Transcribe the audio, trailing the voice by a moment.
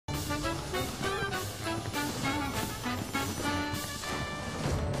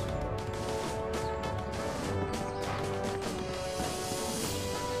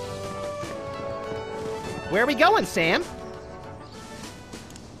Where are we going, Sam?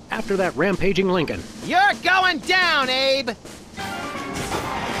 After that rampaging Lincoln. You're going down, Abe!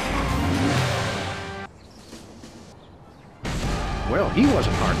 Well, he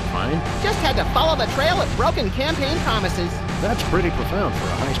wasn't hard to find. Just had to follow the trail of broken campaign promises. That's pretty profound for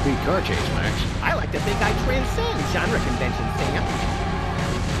a high-speed car chase, Max. I like to think I transcend genre conventions, Sam.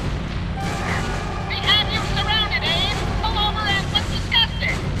 We have you surrounded, Abe. Pull over and let's discuss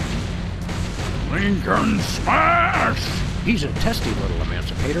it. Lincoln smash! He's a testy little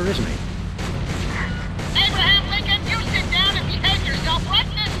emancipator, isn't he? Abraham Lincoln, you sit down and behave yourself right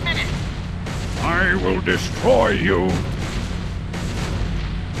this minute. I will destroy you.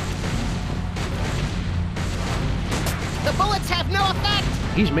 The bullets have no effect!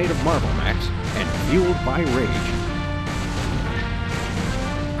 He's made of marble, Max, and fueled by rage.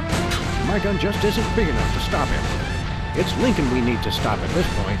 My gun just isn't big enough to stop him. It's Lincoln we need to stop at this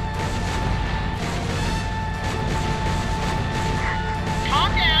point.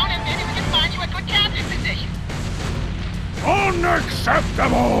 Calm down and maybe we can find you a good cabinet position.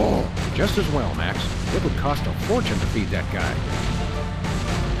 Unacceptable! Just as well, Max. It would cost a fortune to feed that guy.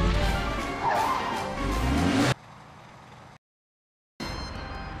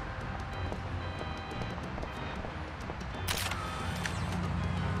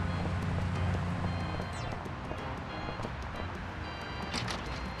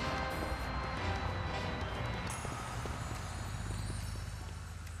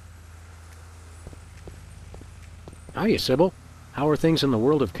 Hiya, Sybil. How are things in the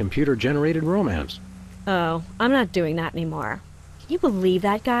world of computer-generated romance? Oh, I'm not doing that anymore. Can you believe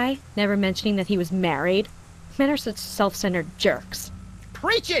that guy? Never mentioning that he was married? Men are such self-centered jerks.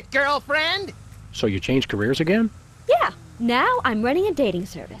 Preach it, girlfriend! So you changed careers again? Yeah, now I'm running a dating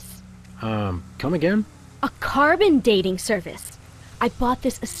service. Come again? A carbon dating service. I bought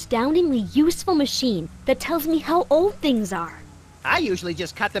this astoundingly useful machine that tells me how old things are. I usually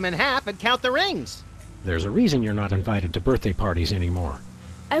just cut them in half and count the rings. There's a reason you're not invited to birthday parties anymore.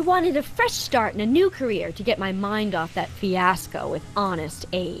 I wanted a fresh start in a new career to get my mind off that fiasco with Honest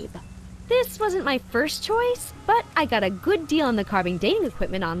Abe. This wasn't my first choice, but I got a good deal on the carbon dating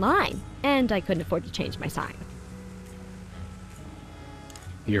equipment online, and I couldn't afford to change my sign.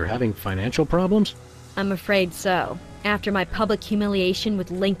 You're having financial problems? I'm afraid so. After my public humiliation with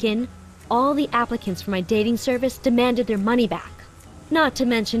Lincoln, all the applicants for my dating service demanded their money back. Not to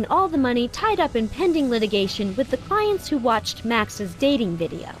mention all the money tied up in pending litigation with the clients who watched Max's dating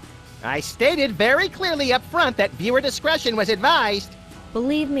video. I stated very clearly up front that viewer discretion was advised.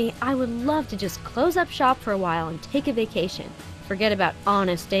 Believe me, I would love to just close up shop for a while and take a vacation. Forget about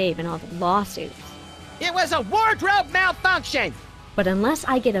Honest Abe and all the lawsuits. It was a wardrobe malfunction! But unless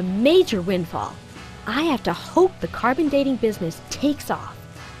I get a major windfall, I have to hope the carbon dating business takes off.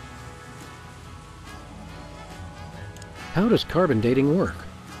 How does carbon dating work?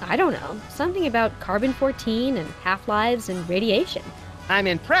 I don't know. Something about carbon-14 and half-lives and radiation. I'm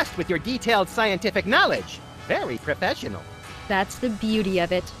impressed with your detailed scientific knowledge. Very professional. That's the beauty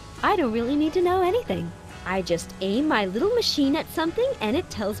of it. I don't really need to know anything. I just aim my little machine at something and it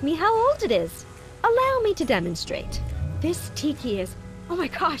tells me how old it is. Allow me to demonstrate. This tiki is... oh my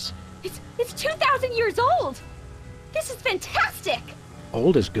gosh! It's 2,000 years old! This is fantastic!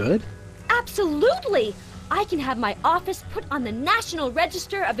 Old is good? Absolutely! I can have my office put on the National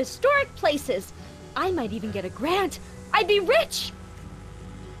Register of Historic Places. I might even get a grant. I'd be rich!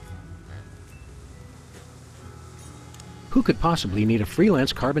 Who could possibly need a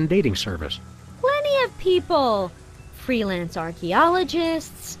freelance carbon dating service? Plenty of people. Freelance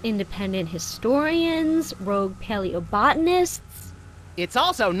archaeologists, independent historians, rogue paleobotanists. It's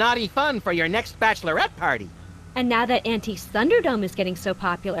also naughty fun for your next bachelorette party. And now that Antiques Thunderdome is getting so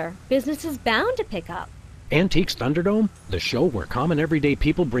popular, business is bound to pick up. Antiques Thunderdome? The show where common everyday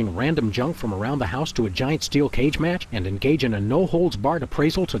people bring random junk from around the house to a giant steel cage match and engage in a no-holds-barred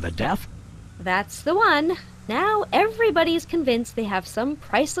appraisal to the death? That's the one. Now everybody's convinced they have some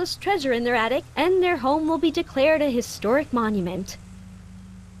priceless treasure in their attic, and their home will be declared a historic monument.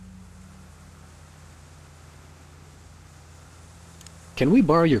 Can we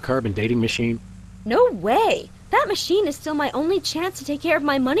borrow your carbon dating machine? No way! That machine is still my only chance to take care of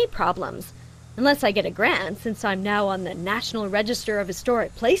my money problems. Unless I get a grant, since I'm now on the National Register of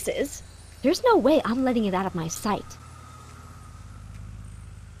Historic Places. There's no way I'm letting it out of my sight.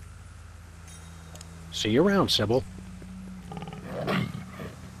 See you around, Sybil.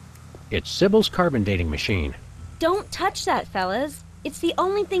 It's Sybil's carbon dating machine. Don't touch that, fellas. It's the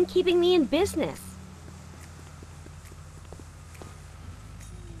only thing keeping me in business.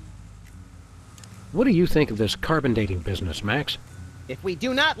 What do you think of this carbon dating business, Max? If we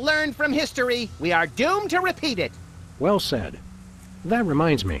do not learn from history, we are doomed to repeat it. Well said. That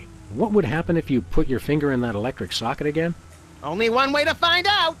reminds me, what would happen if you put your finger in that electric socket again? Only one way to find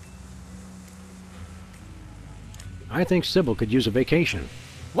out. I think Sybil could use a vacation.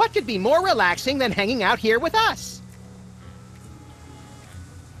 What could be more relaxing than hanging out here with us?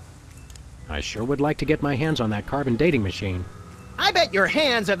 I sure would like to get my hands on that carbon dating machine. I bet your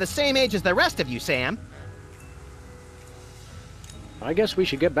hands are the same age as the rest of you, Sam. I guess we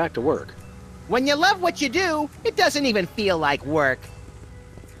should get back to work. When you love what you do, it doesn't even feel like work.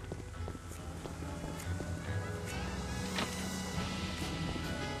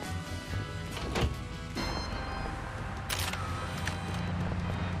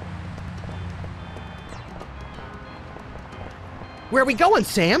 Where are we going,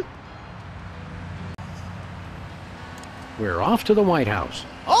 Sam? We're off to the White House.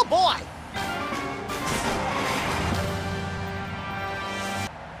 Oh, boy!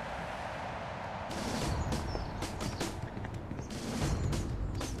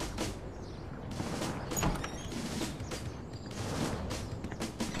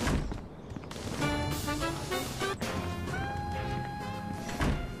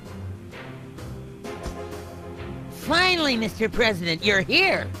 Finally, Mr. President, you're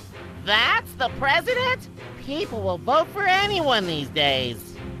here! That's the president? People will vote for anyone these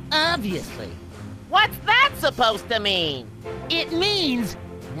days. Obviously. What's that supposed to mean? It means...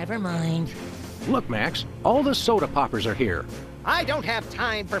 Never mind. Look, Max, all the soda poppers are here. I don't have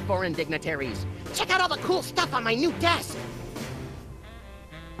time for foreign dignitaries. Check out all the cool stuff on my new desk.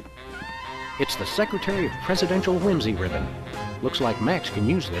 It's the Secretary of Presidential Whimsy ribbon. Looks like Max can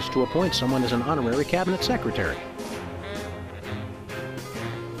use this to appoint someone as an honorary cabinet secretary.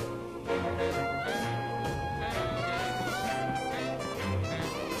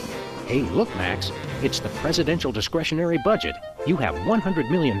 Hey, look, Max. It's the presidential discretionary budget. You have $100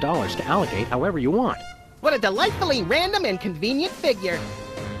 million to allocate however you want. What a delightfully random and convenient figure.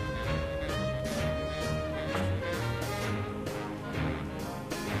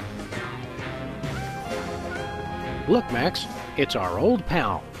 Look, Max. It's our old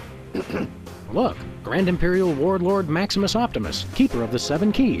pal. Look, Grand Imperial Warlord Maximus Optimus, keeper of the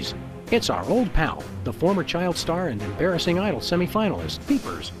Seven Keys. It's our old pal, the former Child Star and Embarrassing Idol semifinalist,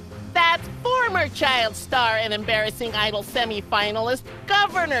 Peepers. That's former Child Star and Embarrassing Idol semi-finalist,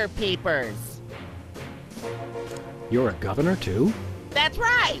 Governor Peepers. You're a governor, too? That's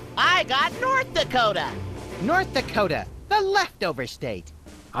right! I got North Dakota! North Dakota, the leftover state.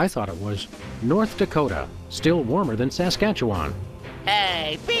 I thought it was North Dakota, still warmer than Saskatchewan.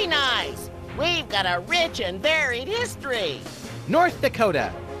 Hey, be nice! We've got a rich and varied history! North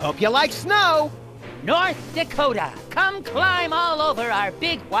Dakota, hope you like snow. North Dakota, come climb all over our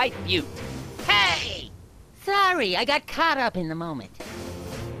big white butte. Hey! Sorry, I got caught up in the moment.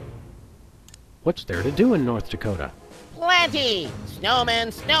 What's there to do in North Dakota? Plenty!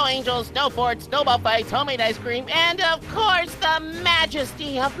 Snowmen, snow angels, snow forts, snowball fights, homemade ice cream, and of course the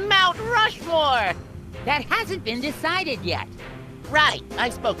majesty of Mount Rushmore! That hasn't been decided yet. Right,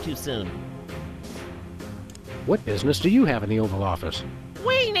 I spoke too soon. What business do you have in the Oval Office?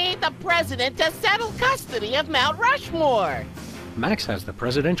 We need the president to settle custody of Mount Rushmore! Max has the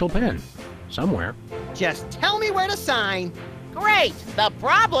presidential pen. Somewhere. Just tell me where to sign. Great! The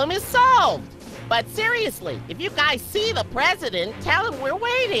problem is solved! But seriously, if you guys see the president, tell him we're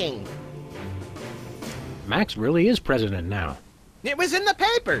waiting! Max really is president now. It was in the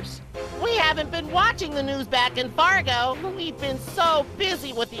papers. We haven't been watching the news back in Fargo. We've been so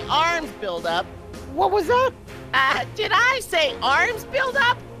busy with the arms buildup. What was that? Did I say arms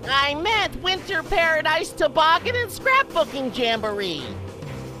buildup? I meant Winter Paradise Toboggan and Scrapbooking Jamboree.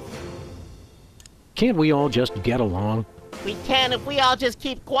 Can't we all just get along? We can if we all just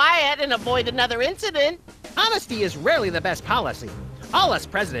keep quiet and avoid another incident. Honesty is rarely the best policy. All us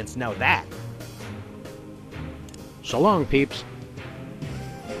presidents know that. So long, peeps.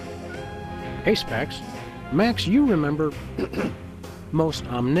 Hey, Specs. Max, you remember... Most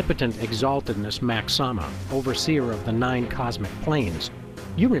omnipotent exaltedness Max Sama, overseer of the 9 cosmic planes.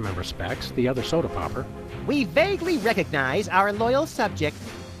 You remember Specs, the other soda popper. We vaguely recognize our loyal subject.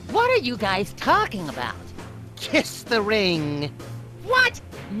 What are you guys talking about? Kiss the ring. What?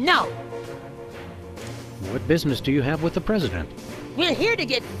 No! What business do you have with the president? We're here to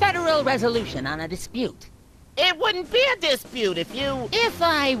get federal resolution on a dispute. It wouldn't be a dispute if you... If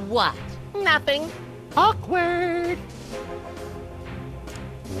I what? Nothing. Awkward.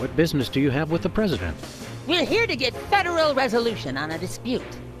 What business do you have with the president? We're here to get federal resolution on a dispute.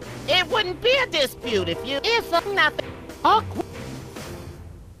 It wouldn't be a dispute if you... Nothing. Awkward.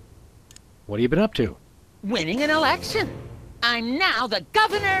 What have you been up to? Winning an election. I'm now the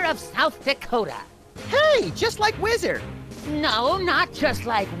governor of South Dakota. Hey, just like Wizard. No, not just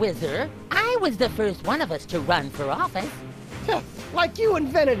like Whizzer. I was the first one of us to run for office. Like you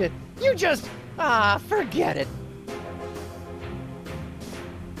invented it. You just... forget it.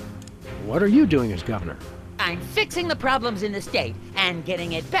 What are you doing as governor? I'm fixing the problems in the state and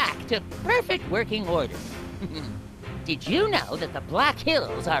getting it back to perfect working order. Did you know that the Black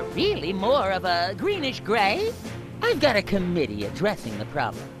Hills are really more of a greenish gray? I've got a committee addressing the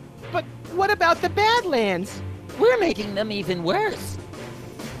problem. But what about the Badlands? We're making them even worse.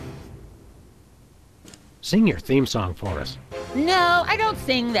 Sing your theme song for us. No, I don't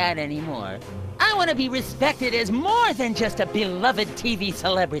sing that anymore. I want to be respected as more than just a beloved TV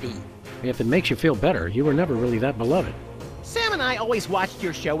celebrity. If it makes you feel better, you were never really that beloved. Sam and I always watched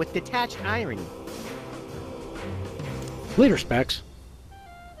your show with detached irony. Later, Specs.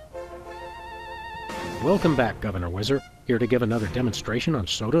 Welcome back, Governor Whizzer. Here to give another demonstration on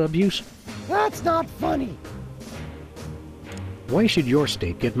soda abuse? That's not funny. Why should your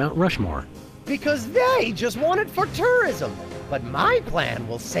state get Mount Rushmore? Because they just want it for tourism. But my plan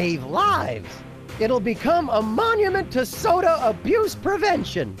will save lives. It'll become a monument to soda abuse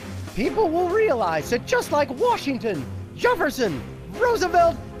prevention. People will realize that just like Washington, Jefferson,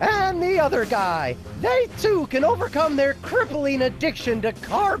 Roosevelt, and the other guy, they too can overcome their crippling addiction to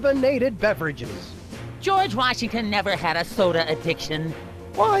carbonated beverages. George Washington never had a soda addiction.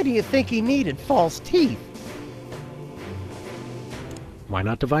 Why do you think he needed false teeth? Why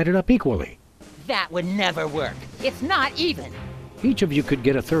not divide it up equally? That would never work. It's not even. Each of you could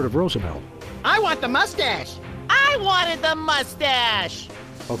get a third of Roosevelt. I want the mustache. I wanted the mustache.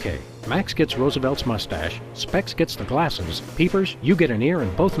 Okay, Max gets Roosevelt's mustache, Specs gets the glasses, Peepers, you get an ear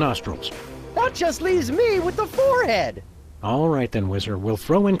and both nostrils. That just leaves me with the forehead. All right then, Whizzer, we'll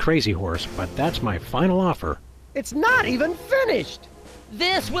throw in Crazy Horse, but that's my final offer. It's not even finished.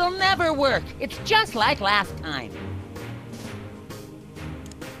 This will never work. It's just like last time.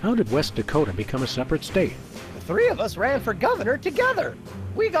 How did West Dakota become a separate state? The three of us ran for governor together.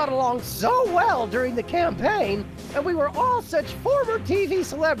 We got along so well during the campaign, and we were all such former TV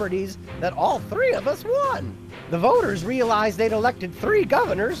celebrities that all three of us won. The voters realized they'd elected 3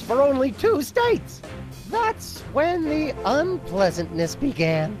 governors for only 2 states. That's when the unpleasantness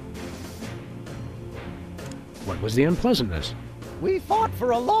began. What was the unpleasantness? We fought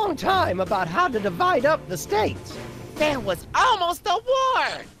for a long time about how to divide up the states. There was almost a war.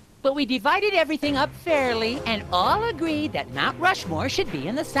 But we divided everything up fairly and all agreed that Mount Rushmore should be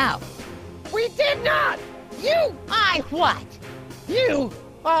in the South. We did not! You! I what? You!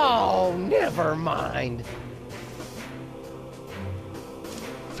 Oh, never mind.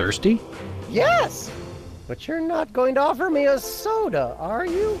 Thirsty? Yes! But you're not going to offer me a soda, are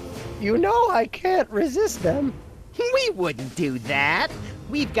you? You know I can't resist them. We wouldn't do that.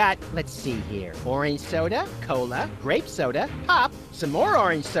 We've got, let's see here, orange soda, cola, grape soda, pop, some more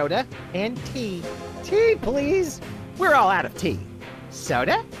orange soda, and tea. Tea, please. We're all out of tea.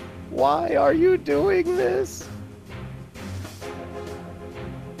 Soda? Why are you doing this?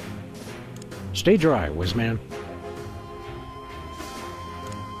 Stay dry, Whizman.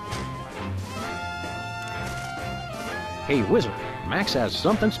 Hey, Whizzer, Max has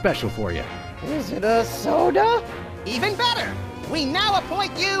something special for you. Is it a soda? Even better! We now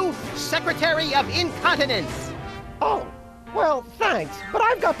appoint you Secretary of Incontinence. Oh, well, thanks, but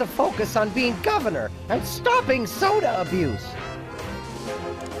I've got to focus on being governor and stopping soda abuse.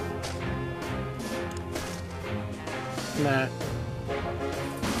 Nah.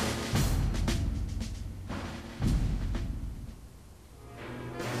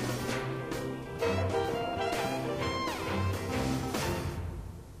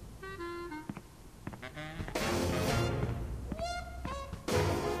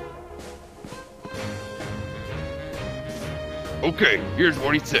 Okay, here's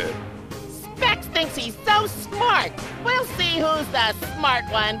what he said. Specs thinks he's so smart. We'll see who's the smart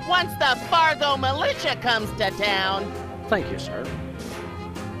one once the Fargo militia comes to town. Thank you, sir.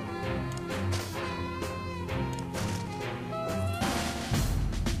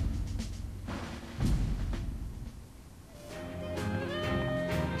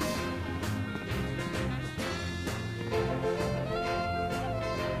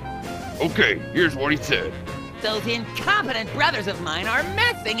 Okay, here's what he said. Those incompetent brothers of mine are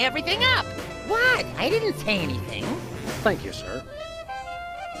messing everything up. What? I didn't say anything. Thank you, sir.